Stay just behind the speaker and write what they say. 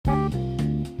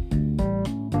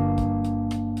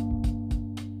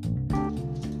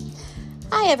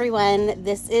Hi everyone,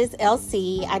 this is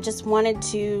LC. I just wanted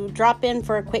to drop in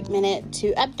for a quick minute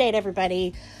to update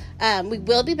everybody. We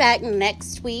will be back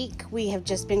next week. We have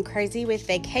just been crazy with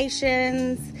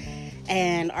vacations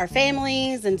and our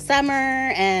families and summer,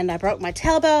 and I broke my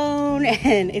tailbone,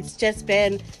 and it's just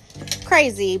been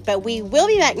crazy. But we will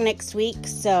be back next week,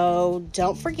 so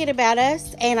don't forget about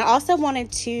us. And I also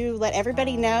wanted to let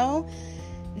everybody know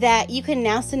that you can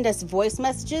now send us voice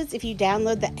messages if you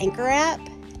download the Anchor app,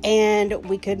 and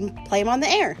we could play them on the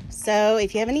air. So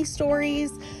if you have any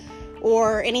stories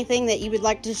or anything that you would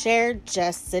like to share,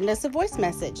 just send us a voice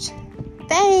message.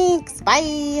 Thanks.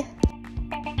 Bye.